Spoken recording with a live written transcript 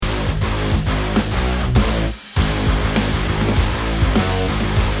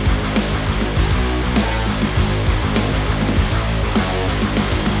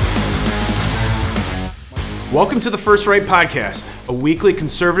Welcome to the First Right Podcast, a weekly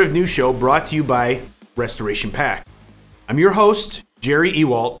conservative news show brought to you by Restoration PAC. I'm your host, Jerry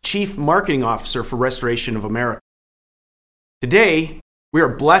Ewalt, Chief Marketing Officer for Restoration of America. Today, we are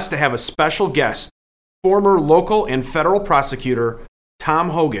blessed to have a special guest, former local and federal prosecutor Tom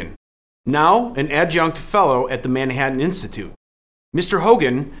Hogan, now an adjunct fellow at the Manhattan Institute. Mr.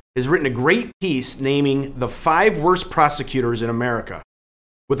 Hogan has written a great piece naming the 5 worst prosecutors in America.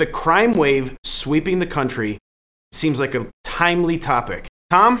 With a crime wave sweeping the country, it seems like a timely topic.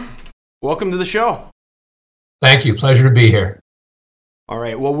 Tom, welcome to the show. Thank you. Pleasure to be here. All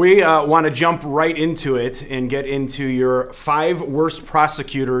right. Well, we want to jump right into it and get into your 5 worst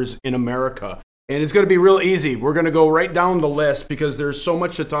prosecutors in America. And it's going to be real easy. We're going to go right down the list because there's so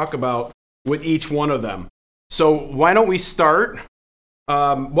much to talk about with each one of them. So why don't we start?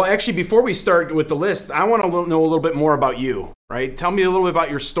 Well, actually, before we start with the list, I want to know a little bit more about you, right? Tell me a little bit about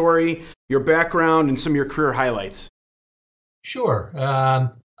your story, your background, and some of your career highlights. Sure. I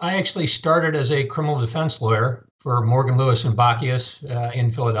actually started as a criminal defense lawyer for Morgan, Lewis & Bockius in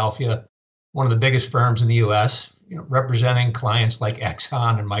Philadelphia, one of the biggest firms in the U.S., representing clients like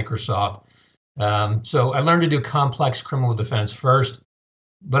Exxon and Microsoft. So I learned to do complex criminal defense first,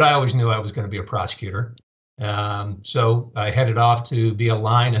 but I always knew I was going to be a prosecutor. So I headed off to be a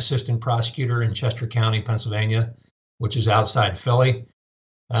line assistant prosecutor in Chester County, Pennsylvania, which is outside Philly,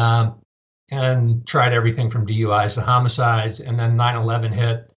 and tried everything from DUIs to homicides. And then 9/11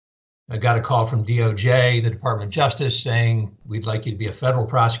 hit. I got a call from DOJ, the Department of Justice, saying, we'd like you to be a federal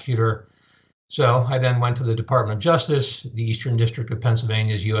prosecutor. So I then went to the Department of Justice, the Eastern District of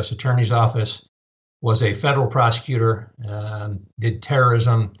Pennsylvania's U.S. Attorney's Office, was a federal prosecutor, did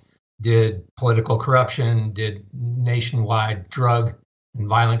terrorism, did political corruption, did nationwide drug and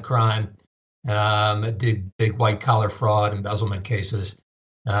violent crime, did big white-collar fraud, embezzlement cases.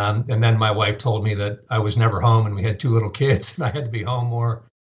 And then my wife told me that I was never home and we had 2 little kids and I had to be home more.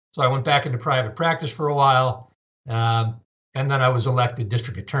 So I went back into private practice for a while. And then I was elected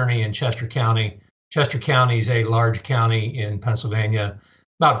district attorney in Chester County. Chester County is a large county in Pennsylvania,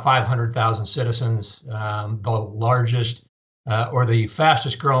 about 500,000 citizens, the largest or the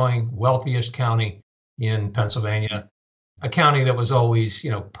fastest growing, wealthiest county in Pennsylvania, a county that was always,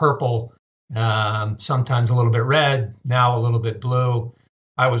 purple, sometimes a little bit red, now a little bit blue.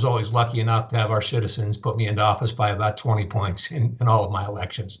 I was always lucky enough to have our citizens put me into office by about 20 points in all of my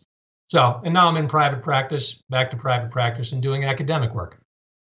elections. So, and now I'm in private practice, back to private practice and doing academic work.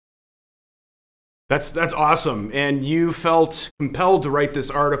 That's awesome. And you felt compelled to write this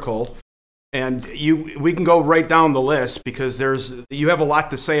article. And we can go right down the list because you have a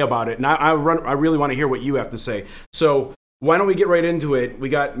lot to say about it. And I really want to hear what you have to say. So why don't we get right into it? We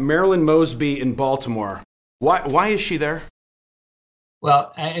got Marilyn Mosby in Baltimore. Why is she there?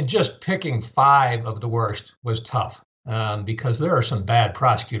 Well, and just picking 5 of the worst was tough because there are some bad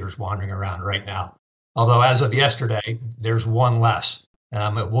prosecutors wandering around right now. Although as of yesterday, there's one less.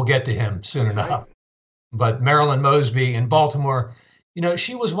 We'll get to him soon enough. Right. But Marilyn Mosby in Baltimore,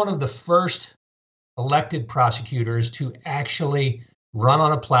 she was one of the first elected prosecutors to actually run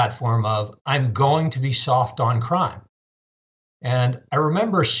on a platform of, I'm going to be soft on crime. And I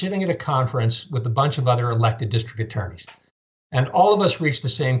remember sitting at a conference with a bunch of other elected district attorneys. And all of us reached the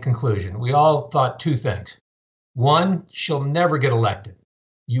same conclusion. We all thought 2 things. 1, she'll never get elected.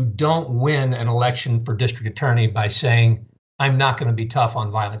 You don't win an election for district attorney by saying, I'm not going to be tough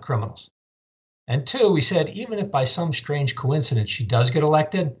on violent criminals. And 2, we said, even if by some strange coincidence she does get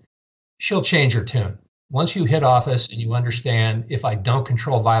elected, she'll change her tune. Once you hit office and you understand, if I don't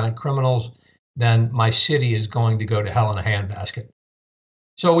control violent criminals, then my city is going to go to hell in a handbasket.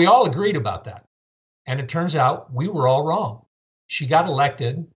 So we all agreed about that. And it turns out we were all wrong. She got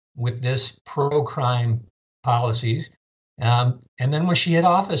elected with this pro-crime policies. And then when she hit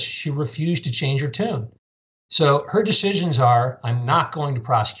office, she refused to change her tune. So her decisions are, I'm not going to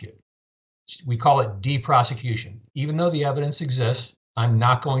prosecute. We call it de-prosecution. Even though the evidence exists, I'm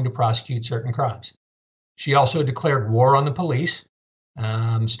not going to prosecute certain crimes. She also declared war on the police,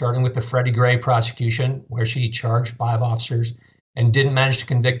 starting with the Freddie Gray prosecution, where she charged 5 officers and didn't manage to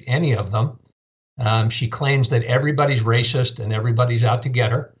convict any of them. She claims that everybody's racist and everybody's out to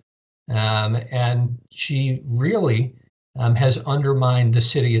get her. And she really has undermined the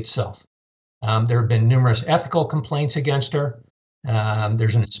city itself. There have been numerous ethical complaints against her.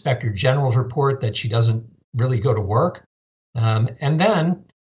 There's an inspector general's report that she doesn't really go to work. And then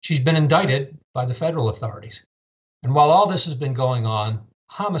she's been indicted by the federal authorities. And while all this has been going on,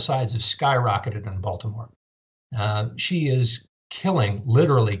 homicides have skyrocketed in Baltimore. She is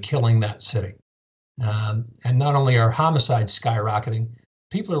literally killing that city. And not only are homicides skyrocketing,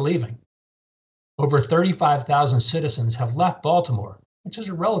 people are leaving. over 35,000 citizens have left Baltimore, which is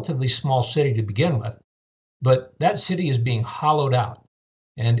a relatively small city to begin with. But that city is being hollowed out,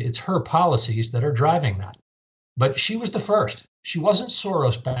 and it's her policies that are driving that. But she was the first. She wasn't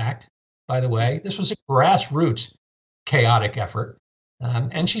Soros-backed, by the way. This was a grassroots chaotic effort.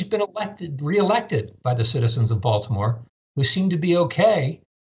 And she's been reelected by the citizens of Baltimore, who seem to be okay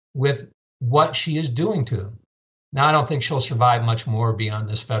with what she is doing to them. Now, I don't think she'll survive much more beyond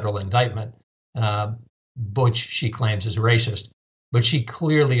this federal indictment, which she claims is racist, but she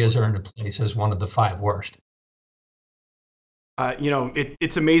clearly has earned a place as one of the 5 worst.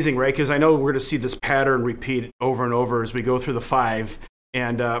 It's amazing, right? Because I know we're going to see this pattern repeat over and over as we go through the 5.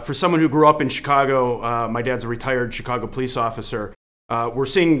 And for someone who grew up in Chicago, my dad's a retired Chicago police officer. We're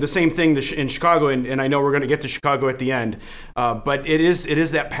seeing the same thing in Chicago, and I know we're going to get to Chicago at the end. But it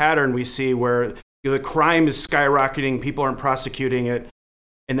is that pattern we see where the crime is skyrocketing, people aren't prosecuting it,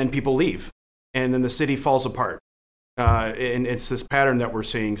 and then people leave, and then the city falls apart. And it's this pattern that we're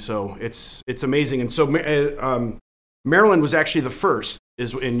seeing. So it's amazing. And so Maryland was actually the first,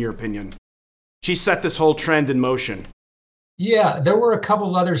 is in your opinion. She set this whole trend in motion. Yeah, there were a couple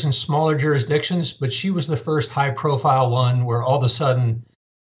of others in smaller jurisdictions, but she was the first high-profile one where all of a sudden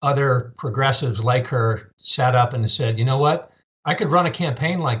other progressives like her sat up and said, you know what, I could run a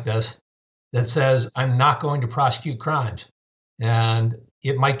campaign like this that says I'm not going to prosecute crimes, and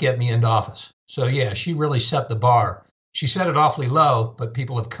it might get me into office. So yeah, she really set the bar. She set it awfully low, but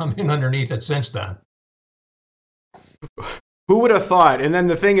people have come in underneath it since then. Who would have thought? And then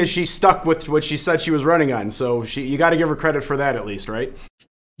the thing is, she stuck with what she said she was running on. So you got to give her credit for that, at least, right?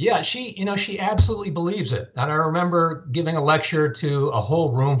 Yeah, she absolutely believes it. And I remember giving a lecture to a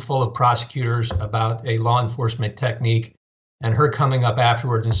whole room full of prosecutors about a law enforcement technique, and her coming up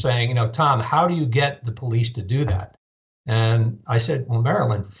afterwards and saying, Tom, how do you get the police to do that? And I said, well,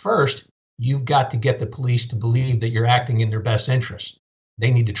 Marilyn, first, you've got to get the police to believe that you're acting in their best interest.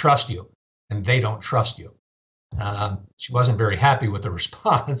 They need to trust you, and they don't trust you. She wasn't very happy with the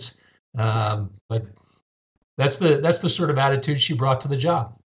response, but that's the sort of attitude she brought to the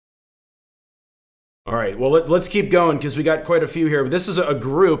job. All right, well, let's keep going because we got quite a few here. This is a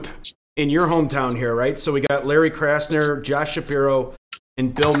group in your hometown here, right? So we got Larry Krasner, Josh Shapiro,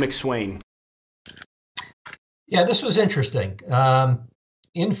 and Bill McSwain. Yeah, this was interesting.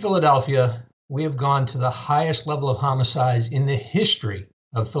 In Philadelphia, we have gone to the highest level of homicides in the history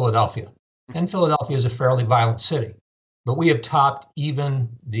of Philadelphia. And Philadelphia is a fairly violent city, but we have topped even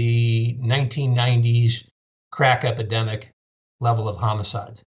the 1990s crack epidemic level of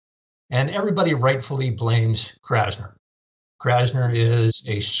homicides. And everybody rightfully blames Krasner. Krasner is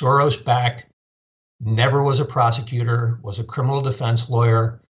a Soros-backed, never was a prosecutor, was a criminal defense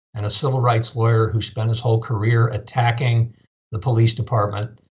lawyer and a civil rights lawyer who spent his whole career attacking the police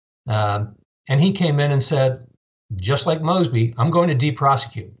department. And he came in and said, just like Mosby, I'm going to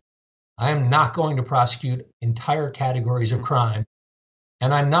de-prosecute. I am not going to prosecute entire categories of crime,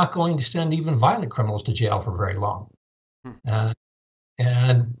 and I'm not going to send even violent criminals to jail for very long.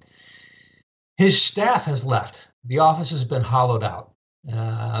 And his staff has left. The office has been hollowed out.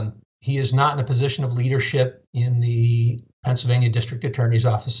 He is not in a position of leadership in the Pennsylvania District Attorney's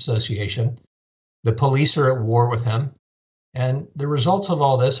Office Association. The police are at war with him. And the results of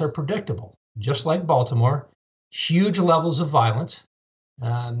all this are predictable. Just like Baltimore, huge levels of violence,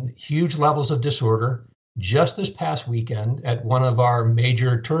 huge levels of disorder. Just this past weekend at one of our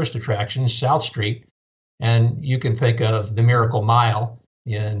major tourist attractions, South Street, and you can think of the Miracle Mile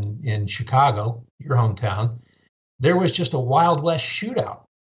in Chicago, your hometown, there was just a Wild West shootout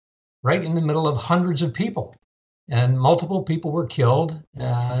right in the middle of hundreds of people. And multiple people were killed,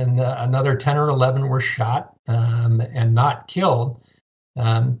 and another 10 or 11 were shot and not killed.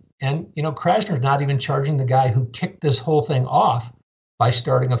 And, Krasner's not even charging the guy who kicked this whole thing off by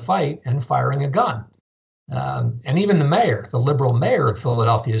starting a fight and firing a gun. And even the mayor, the liberal mayor of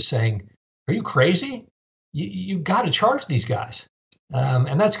Philadelphia, is saying, are you crazy? You've got to charge these guys.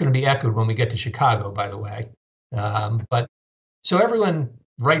 And that's going to be echoed when we get to Chicago, by the way. But so everyone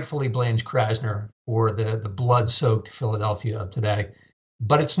rightfully blames Krasner for the blood-soaked Philadelphia of today.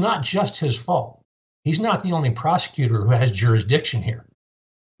 But it's not just his fault. He's not the only prosecutor who has jurisdiction here.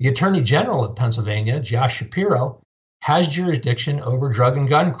 The Attorney General of Pennsylvania, Josh Shapiro, has jurisdiction over drug and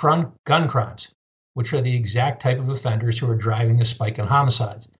gun crimes, which are the exact type of offenders who are driving the spike in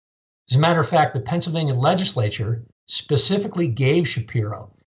homicides. As a matter of fact, the Pennsylvania legislature specifically gave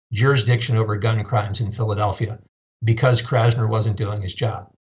Shapiro jurisdiction over gun crimes in Philadelphia because Krasner wasn't doing his job.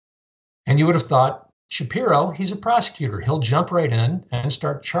 And you would have thought, Shapiro, he's a prosecutor. He'll jump right in and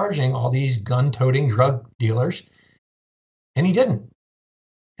start charging all these gun-toting drug dealers. And he didn't.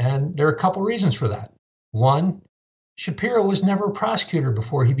 And there are a couple reasons for that. One, Shapiro was never a prosecutor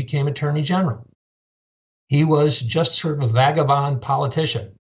before he became Attorney General. He was just sort of a vagabond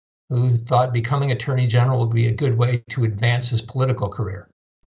politician who thought becoming Attorney General would be a good way to advance his political career.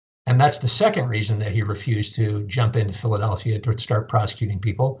 And that's the second reason that he refused to jump into Philadelphia to start prosecuting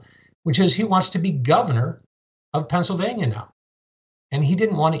people, which is he wants to be governor of Pennsylvania now. And he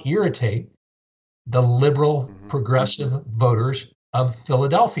didn't want to irritate the liberal, progressive voters of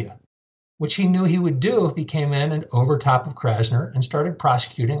Philadelphia, which he knew he would do if he came in and over top of Krasner and started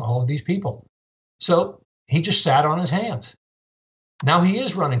prosecuting all of these people. So he just sat on his hands. Now he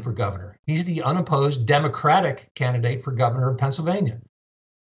is running for governor. He's the unopposed Democratic candidate for governor of Pennsylvania.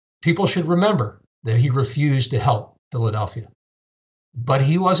 People should remember that he refused to help Philadelphia. But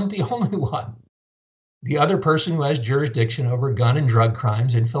he wasn't the only one. The other person who has jurisdiction over gun and drug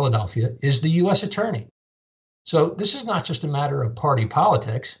crimes in Philadelphia is the U.S. Attorney. So this is not just a matter of party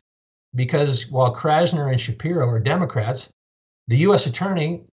politics, because while Krasner and Shapiro are Democrats, the U.S.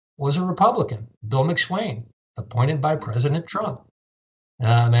 Attorney was a Republican, Bill McSwain, appointed by President Trump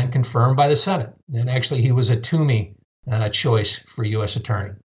and confirmed by the Senate. And actually, he was a Toomey choice for U.S.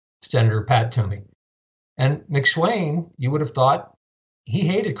 Attorney, Senator Pat Toomey. And McSwain, you would have thought he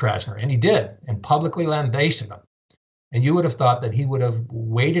hated Krasner, and he did, and publicly lambasted him. And you would have thought that he would have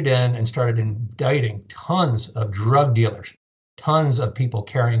waded in and started indicting tons of drug dealers, tons of people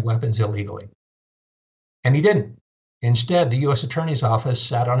carrying weapons illegally. And he didn't. Instead, the U.S. Attorney's Office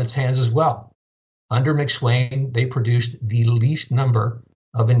sat on its hands as well. Under McSwain, they produced the least number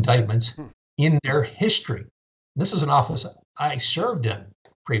of indictments in their history. This is an office I served in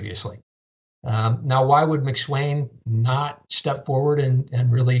previously. Now, why would McSwain not step forward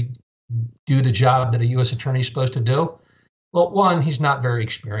and really do the job that a U.S. attorney is supposed to do? Well, one, he's not very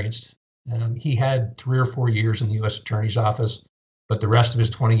experienced. He had 3 or 4 years in the U.S. attorney's office, but the rest of his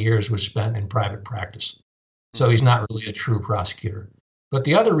 20 years was spent in private practice. So he's not really a true prosecutor. But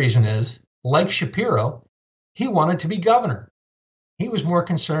the other reason is, like Shapiro, he wanted to be governor. He was more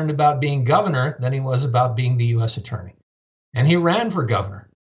concerned about being governor than he was about being the U.S. attorney. And he ran for governor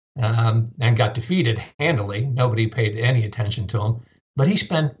and got defeated handily. Nobody paid any attention to him. But he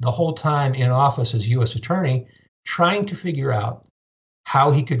spent the whole time in office as U.S. attorney trying to figure out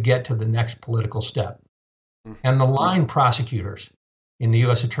how he could get to the next political step. And the line prosecutors in the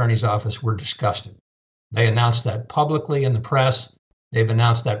U.S. attorney's office were disgusted. They announced that publicly in the press. They've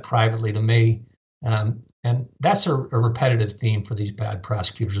announced that privately to me. And that's a repetitive theme for these bad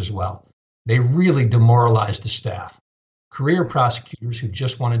prosecutors as well. They really demoralize the staff. Career prosecutors who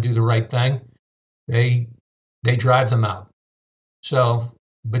just want to do the right thing, they drive them out. So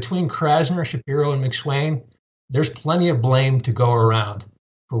between Krasner, Shapiro, and McSwain, there's plenty of blame to go around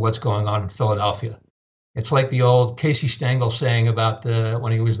for what's going on in Philadelphia. It's like the old Casey Stengel saying about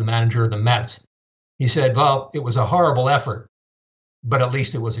when he was the manager of the Mets. He said, well, it was a horrible effort, but at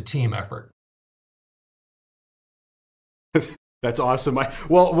least it was a team effort. That's awesome.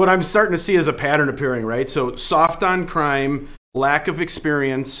 Well, what I'm starting to see is a pattern appearing, right? So soft on crime, lack of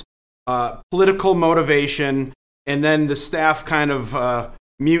experience, political motivation, and then the staff kind of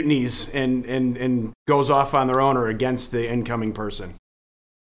mutinies and goes off on their own or against the incoming person.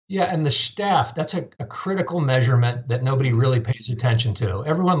 Yeah, and the staff, that's a critical measurement that nobody really pays attention to.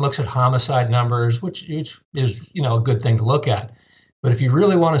 Everyone looks at homicide numbers, which is a good thing to look at. But if you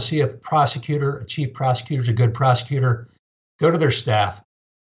really want to see if a chief prosecutor is a good prosecutor, go to their staff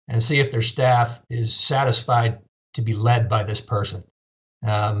and see if their staff is satisfied to be led by this person.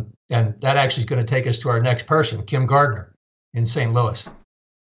 And that actually is going to take us to our next person, Kim Gardner in St. Louis.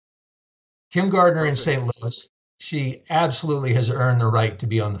 Kim Gardner in St. Louis, she absolutely has earned the right to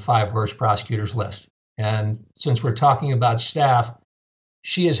be on the 5 worst prosecutors list. And since we're talking about staff,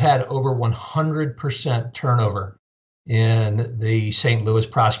 she has had over 100% turnover in the St. Louis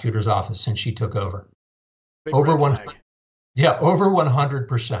prosecutor's office since she took over. Over 100%. Yeah, over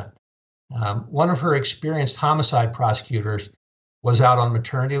 100%. One of her experienced homicide prosecutors was out on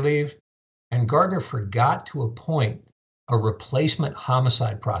maternity leave, and Gardner forgot to appoint a replacement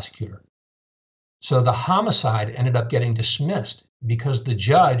homicide prosecutor. So the homicide ended up getting dismissed because the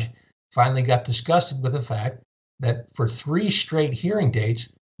judge finally got disgusted with the fact that for 3 straight hearing dates,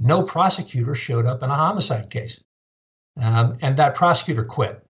 no prosecutor showed up in a homicide case. And that prosecutor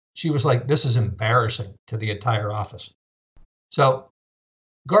quit. She was like, this is embarrassing to the entire office. So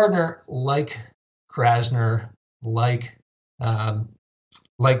Gardner, like Krasner, like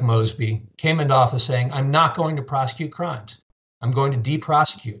Mosby, came into office saying, I'm not going to prosecute crimes. I'm going to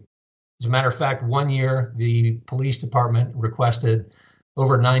de-prosecute. As a matter of fact, one year, the police department requested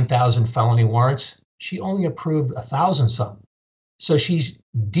over 9,000 felony warrants. She only approved 1,000 some. So she's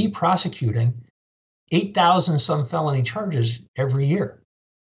de-prosecuting 8,000 some felony charges every year.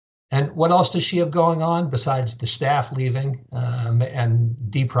 And what else does she have going on besides the staff leaving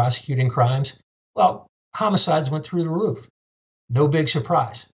and de-prosecuting crimes? Well, homicides went through the roof. No big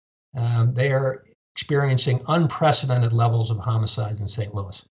surprise. They are experiencing unprecedented levels of homicides in St.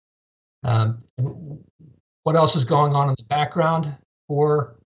 Louis. What else is going on in the background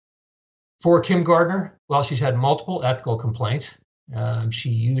for Kim Gardner? Well, she's had multiple ethical complaints. She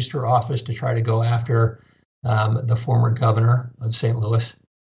used her office to try to go after the former governor of St. Louis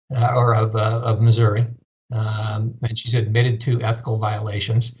or of Missouri, and she's admitted to ethical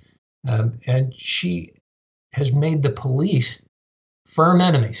violations. And she has made the police firm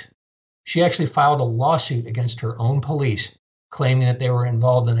enemies. She actually filed a lawsuit against her own police, claiming that they were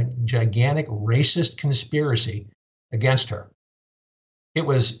involved in a gigantic racist conspiracy against her. It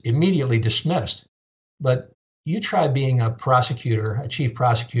was immediately dismissed, but you try being a prosecutor, a chief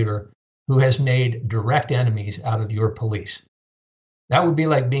prosecutor, who has made direct enemies out of your police. That would be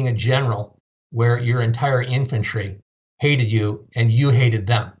like being a general where your entire infantry hated you and you hated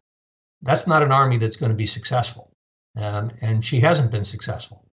them. That's not an army that's going to be successful. And she hasn't been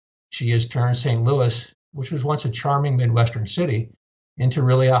successful. She has turned St. Louis, which was once a charming Midwestern city, into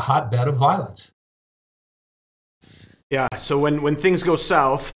really a hotbed of violence. Yeah, so when things go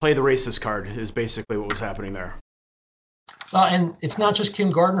south, play the racist card is basically what was happening there. Well, and it's not just Kim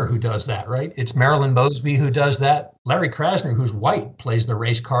Gardner who does that, right? It's Marilyn Mosby who does that. Larry Krasner, who's white, plays the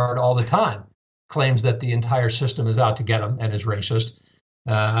race card all the time, claims that the entire system is out to get him and is racist.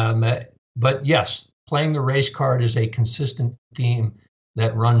 But yes, playing the race card is a consistent theme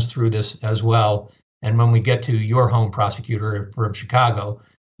that runs through this as well. And when we get to your home prosecutor from Chicago,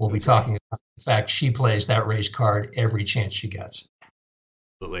 we'll be talking about the fact she plays that race card every chance she gets.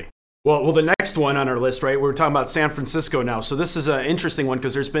 Absolutely. Well, the next one on our list, right? We're talking about San Francisco now. So this is an interesting one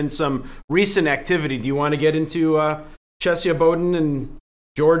because there's been some recent activity. Do you want to get into Chesia Boudin and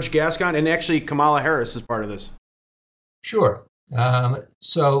George Gascon? And actually Kamala Harris is part of this. Sure.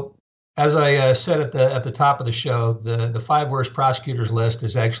 So as I said at the top of the show, the 5 worst prosecutors list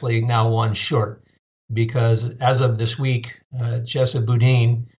is actually now one short because as of this week, Chesia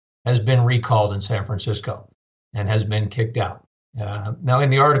Boudin has been recalled in San Francisco and has been kicked out. Now, in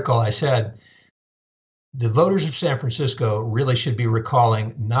the article, I said the voters of San Francisco really should be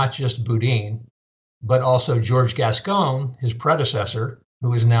recalling not just Boudin, but also George Gascon, his predecessor,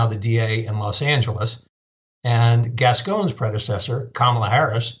 who is now the DA in Los Angeles, and Gascon's predecessor, Kamala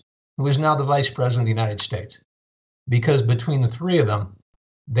Harris, who is now the Vice President of the United States. Because between the three of them,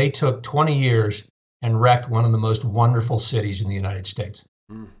 they took 20 years and wrecked one of the most wonderful cities in the United States.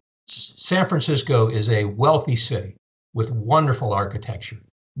 San Francisco is a wealthy city with wonderful architecture,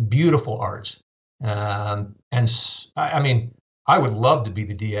 beautiful arts. And I mean, I would love to be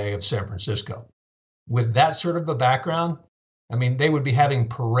the DA of San Francisco. With that sort of a background, I mean, they would be having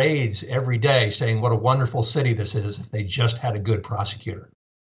parades every day saying what a wonderful city this is if they just had a good prosecutor.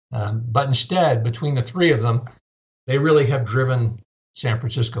 But instead, between the three of them, they really have driven San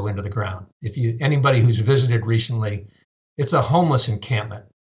Francisco into the ground. Anybody who's visited recently, it's a homeless encampment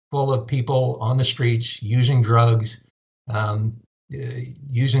full of people on the streets using drugs,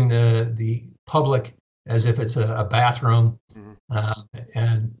 using the public as if it's a bathroom,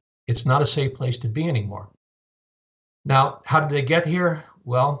 and it's not a safe place to be anymore. Now, how did they get here?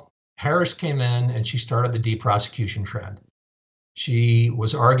 Well, Harris came in and she started the de-prosecution trend. She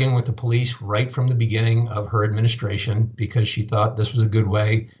was arguing with the police right from the beginning of her administration because she thought this was a good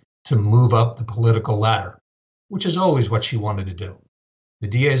way to move up the political ladder, which is always what she wanted to do. The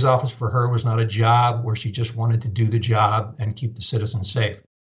DA's office for her was not a job where she just wanted to do the job and keep the citizens safe.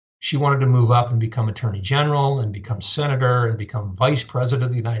 She wanted to move up and become attorney general and become senator and become vice president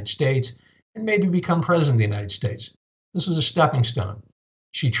of the United States and maybe become president of the United States. This was a stepping stone.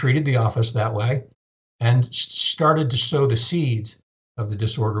 She treated the office that way and started to sow the seeds of the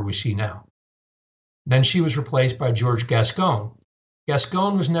disorder we see now. Then she was replaced by George Gascon.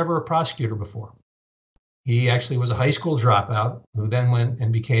 Gascon was never a prosecutor before. He actually was a high school dropout who then went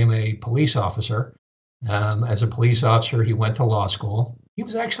and became a police officer. As a police officer, he went to law school. He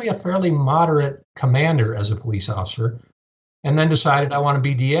was actually a fairly moderate commander as a police officer, and then decided I want to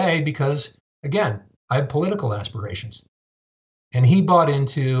be DA because, again, I have political aspirations. And he bought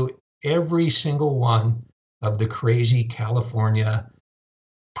into every single one of the crazy California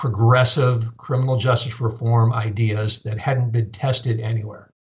progressive criminal justice reform ideas that hadn't been tested anywhere.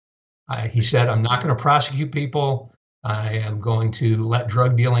 He said, I'm not going to prosecute people. I am going to let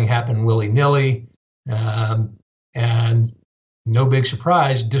drug dealing happen willy-nilly. And no big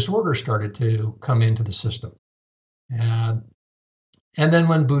surprise, disorder started to come into the system. And then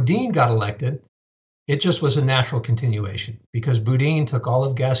when Boudin got elected, it just was a natural continuation because Boudin took all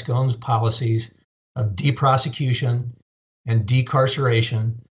of Gascon's policies of deprosecution and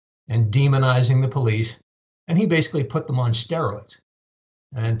decarceration and demonizing the police, and he basically put them on steroids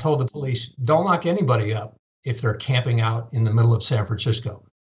and told the police, don't lock anybody up if they're camping out in the middle of San Francisco.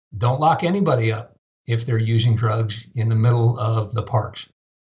 Don't lock anybody up if they're using drugs in the middle of the parks.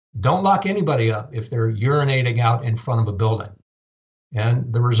 Don't lock anybody up if they're urinating out in front of a building.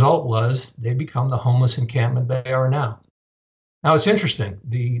 And the result was they become the homeless encampment they are now. Now, it's interesting.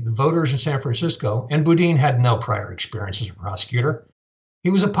 The voters in San Francisco, and Boudin had no prior experience as a prosecutor. He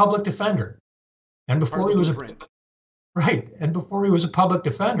was a public defender. And before he was a public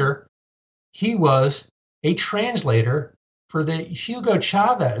defender, he was a translator for the Hugo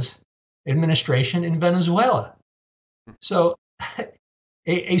Chavez administration in Venezuela. So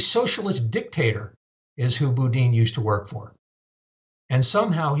a socialist dictator is who Boudin used to work for. And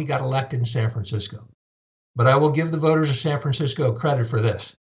somehow he got elected in San Francisco. But I will give the voters of San Francisco credit for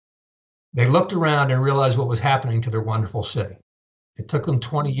this. They looked around and realized what was happening to their wonderful city. It took them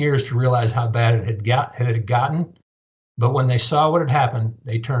 20 years to realize how bad it had gotten. But when they saw what had happened,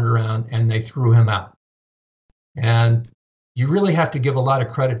 they turned around and they threw him out. And you really have to give a lot of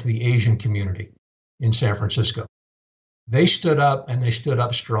credit to the Asian community in San Francisco. They stood up and they stood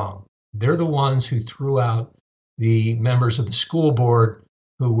up strong. They're the ones who threw out the members of the school board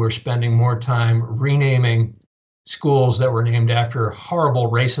who were spending more time renaming schools that were named after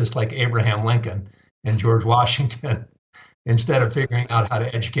horrible racists like Abraham Lincoln and George Washington instead of figuring out how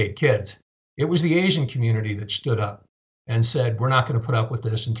to educate kids. It was the Asian community that stood up and said, we're not going to put up with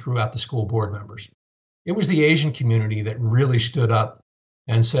this, and threw out the school board members. It was the Asian community that really stood up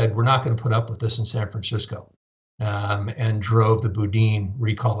and said, we're not going to put up with this in San Francisco, and drove the Boudin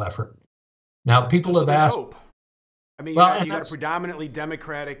recall effort. Now, people have asked. Hope. I mean, you got a predominantly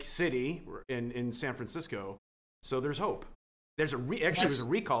Democratic city in San Francisco, so there's hope. There's it was a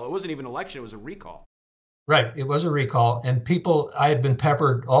recall. It wasn't even an election; it was a recall. Right, it was a recall, and I had been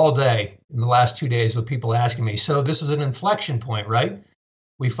peppered all day in the last 2 days with people asking me, so this is an inflection point, right?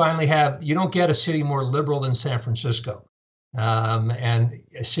 We finally you don't get a city more liberal than San Francisco. And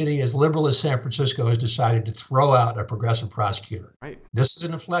a city as liberal as San Francisco has decided to throw out a progressive prosecutor. Right. This is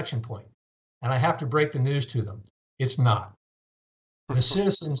an inflection point. And I have to break the news to them. It's not. The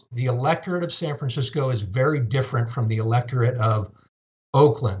citizens, the electorate of San Francisco is very different from the electorate of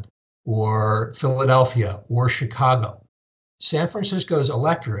Oakland or Philadelphia or Chicago. San Francisco's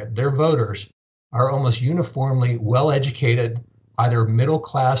electorate, their voters, are almost uniformly well-educated, either middle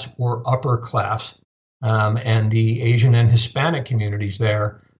class or upper class. And the Asian and Hispanic communities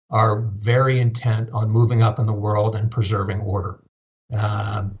there are very intent on moving up in the world and preserving order.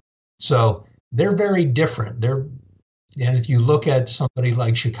 So they're very different. And if you look at somebody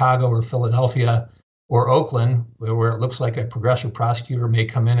like Chicago or Philadelphia or Oakland, where it looks like a progressive prosecutor may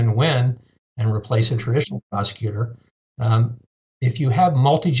come in and win and replace a traditional prosecutor, if you have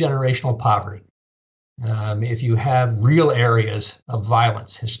multi-generational poverty, if you have real areas of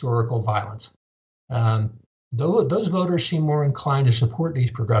violence, historical violence, those voters seem more inclined to support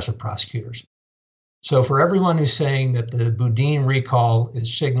these progressive prosecutors. So for everyone who's saying that the Boudin recall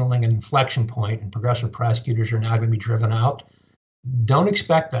is signaling an inflection point and progressive prosecutors are now going to be driven out, don't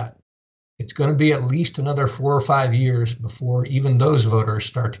expect that. It's going to be at least another 4 or 5 years before even those voters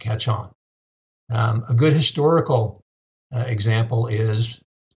start to catch on. A good historical example is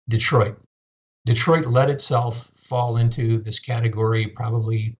Detroit. Detroit let itself fall into this category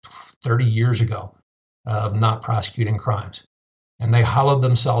probably 30 years ago of not prosecuting crimes, and they hollowed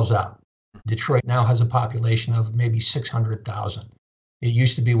themselves out. Detroit now has a population of maybe 600,000. It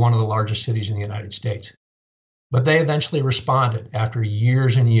used to be one of the largest cities in the United States. But they eventually responded after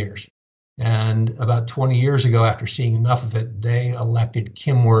years and years. And about 20 years ago, after seeing enough of it, they elected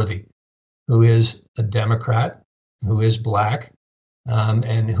Kim Worthy, who is a Democrat, who is Black,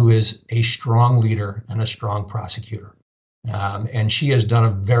 and who is a strong leader and a strong prosecutor. And she has done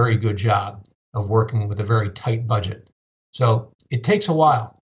a very good job of working with a very tight budget. So it takes a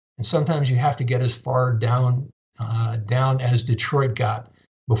while. And sometimes you have to get as far down as Detroit got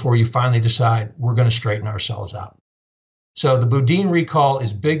before you finally decide we're going to straighten ourselves out. So the Boudin recall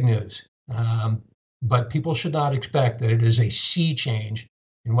is big news, but people should not expect that it is a sea change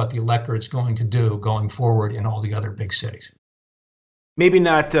in what the electorate's going to do going forward in all the other big cities. Maybe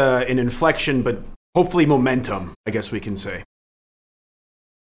not an inflection, but hopefully momentum, I guess we can say.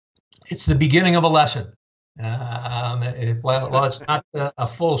 It's the beginning of a lesson. While it's not a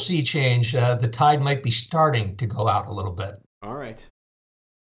full sea change, the tide might be starting to go out a little bit. All right.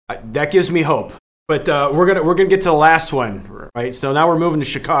 That gives me hope. But we're gonna get to the last one, right? So now we're moving to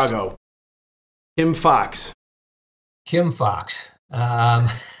Chicago. Kim Foxx. Kim Foxx.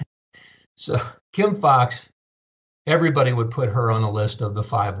 So Kim Foxx, everybody would put her on the list of the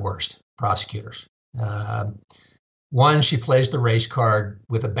 5 worst prosecutors. One, she plays the race card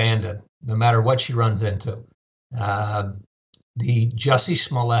with abandon, no matter what she runs into. The Jussie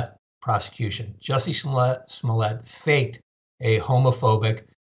Smollett prosecution. Jussie Smollett faked a homophobic,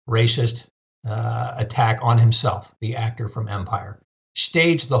 racist attack on himself, the actor from Empire.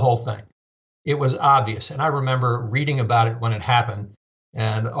 Staged the whole thing. It was obvious. And I remember reading about it when it happened.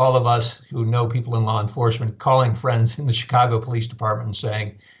 And all of us who know people in law enforcement calling friends in the Chicago Police Department and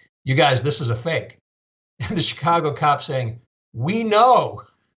saying, you guys, this is a fake. And the Chicago cop saying, we know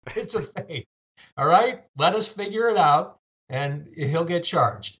it's a fake. All right, let us figure it out and he'll get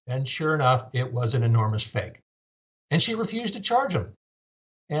charged. And sure enough, it was an enormous fake. And she refused to charge him.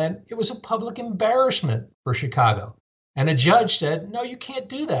 And it was a public embarrassment for Chicago. And a judge said, no, you can't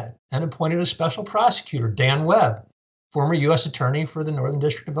do that, and appointed a special prosecutor, Dan Webb, former U.S. attorney for the Northern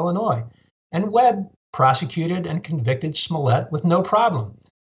District of Illinois. And Webb prosecuted and convicted Smollett with no problem.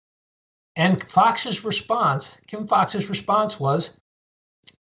 And Kim Foxx's response was,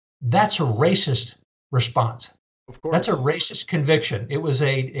 that's a racist response. Of course. That's a racist conviction. It was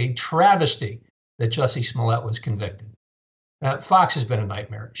a travesty that Jussie Smollett was convicted. Foxx has been a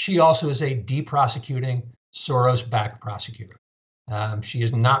nightmare. She also is a deprosecuting, Soros-backed prosecutor. She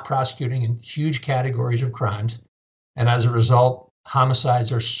is not prosecuting in huge categories of crimes. And as a result,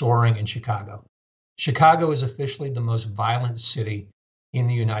 homicides are soaring in Chicago. Chicago is officially the most violent city in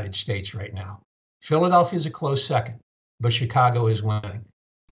the United States right now. Philadelphia is a close second, but Chicago is winning.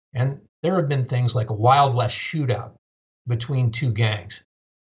 And there have been things like a Wild West shootout between 2 gangs.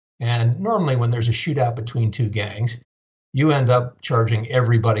 And normally when there's a shootout between 2 gangs, you end up charging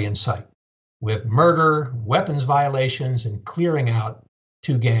everybody in sight with murder, weapons violations, and clearing out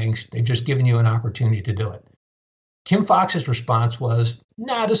 2 gangs. They've just given you an opportunity to do it. Kim Foxx's response was,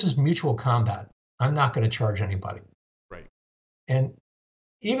 nah, this is mutual combat. I'm not going to charge anybody. Right. And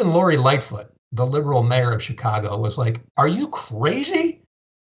even Lori Lightfoot, the liberal mayor of Chicago, was like, are you crazy?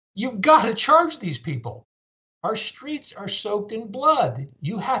 You've got to charge these people. Our streets are soaked in blood.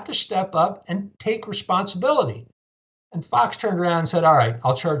 You have to step up and take responsibility. And Foxx turned around and said, all right,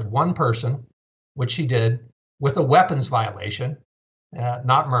 I'll charge 1 person, which she did, with a weapons violation,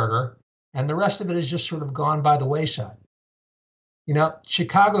 not murder. And the rest of it has just sort of gone by the wayside. You know,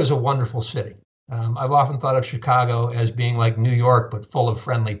 Chicago is a wonderful city. I've often thought of Chicago as being like New York, but full of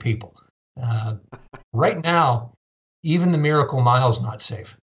friendly people. Right now, even the Miracle Mile is not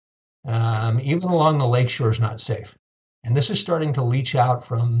safe. Even along the lakeshore is not safe. And this is starting to leach out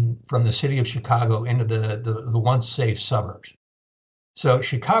from the city of Chicago into the once safe suburbs. So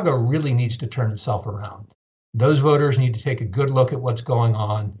Chicago really needs to turn itself around. Those voters need to take a good look at what's going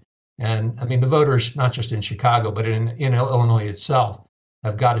on. And I mean, the voters, not just in Chicago, but in Illinois itself,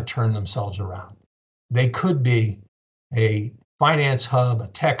 have got to turn themselves around. They could be a finance hub, a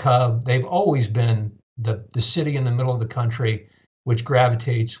tech hub. They've always been the city in the middle of the country, which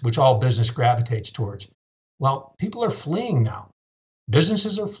all business gravitates towards. Well, people are fleeing now.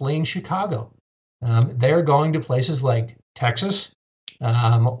 Businesses are fleeing Chicago. They're going to places like Texas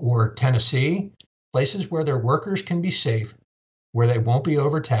or Tennessee, places where their workers can be safe, where they won't be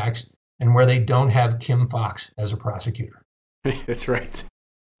overtaxed, and where they don't have Kim Foxx as a prosecutor. That's right.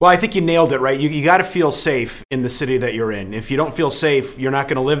 Well, I think you nailed it, right? You got to feel safe in the city that you're in. If you don't feel safe, you're not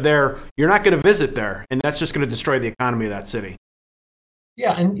going to live there. You're not going to visit there. And that's just going to destroy the economy of that city.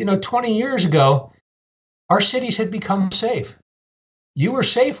 Yeah. And, 20 years ago, our cities had become safe. You were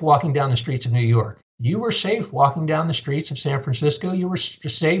safe walking down the streets of New York. You were safe walking down the streets of San Francisco. You were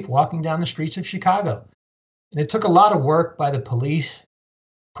safe walking down the streets of Chicago. And it took a lot of work by the police,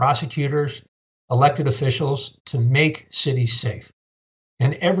 prosecutors, elected officials to make cities safe.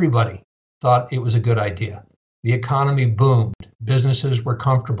 And everybody thought it was a good idea. The economy boomed. Businesses were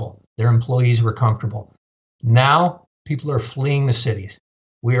comfortable. Their employees were comfortable. Now people are fleeing the cities.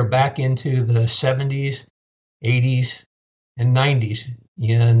 We are back into the 70s, 80s, and 90s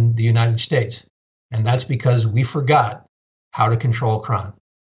in the United States. And that's because we forgot how to control crime.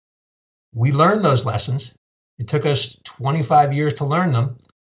 We learned those lessons. It took us 25 years to learn them,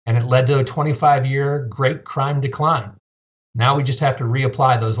 and it led to a 25-year great crime decline. Now we just have to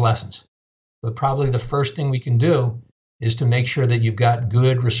reapply those lessons. But probably the first thing we can do is to make sure that you've got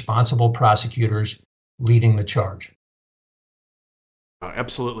good, responsible prosecutors leading the charge.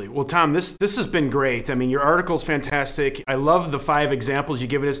 Absolutely. Well, Tom, this has been great. I mean, your article's fantastic. I love the 5 examples you've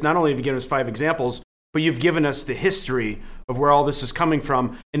given us. Not only have you given us 5 examples, but you've given us the history of where all this is coming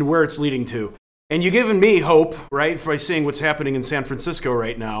from and where it's leading to. And you've given me hope, right, by seeing what's happening in San Francisco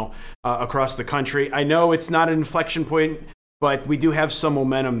right now across the country. I know it's not an inflection point, but we do have some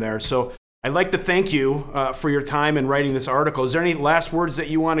momentum there. So I'd like to thank you for your time in writing this article. Is there any last words that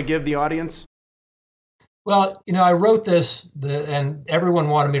you want to give the audience? Well, I wrote this, and everyone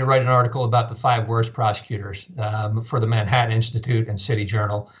wanted me to write an article about the 5 worst prosecutors for the Manhattan Institute and City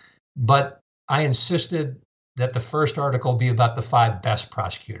Journal. But I insisted that the first article be about the 5 best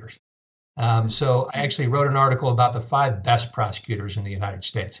prosecutors. So I actually wrote an article about the 5 best prosecutors in the United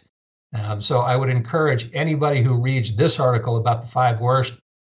States. So I would encourage anybody who reads this article about the 5 worst,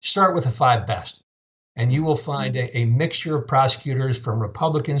 start with the 5 best. And you will find a mixture of prosecutors from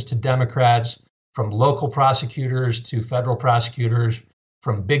Republicans to Democrats, from local prosecutors to federal prosecutors,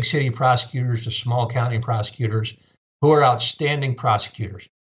 from big city prosecutors to small county prosecutors, who are outstanding prosecutors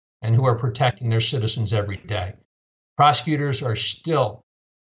and who are protecting their citizens every day. Prosecutors are still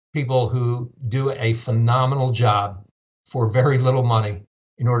people who do a phenomenal job for very little money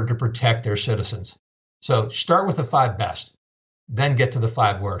in order to protect their citizens. So start with the 5 best, then get to the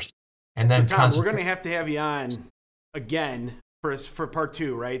 5 worst. And then Tom, we're going to have you on again for part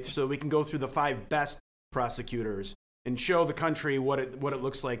 2, right? So we can go through the 5 best prosecutors and show the country what it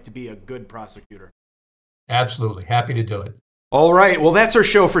looks like to be a good prosecutor. Absolutely. Happy to do it. All right. Well, that's our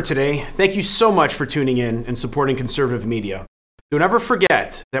show for today. Thank you so much for tuning in and supporting conservative media. Don't ever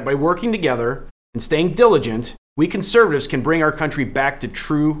forget that by working together and staying diligent, we conservatives can bring our country back to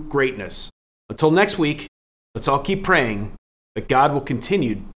true greatness. Until next week, let's all keep praying that God will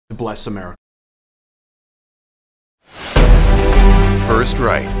continue to bless America. First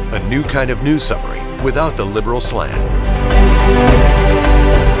Right, a new kind of news summary without the liberal slant.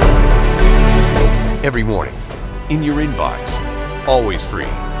 Every morning, in your inbox, always free.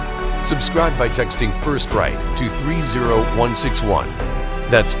 Subscribe by texting First Right to 30161.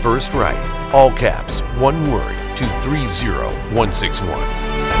 That's First Right, all caps, one word, to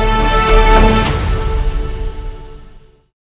 30161.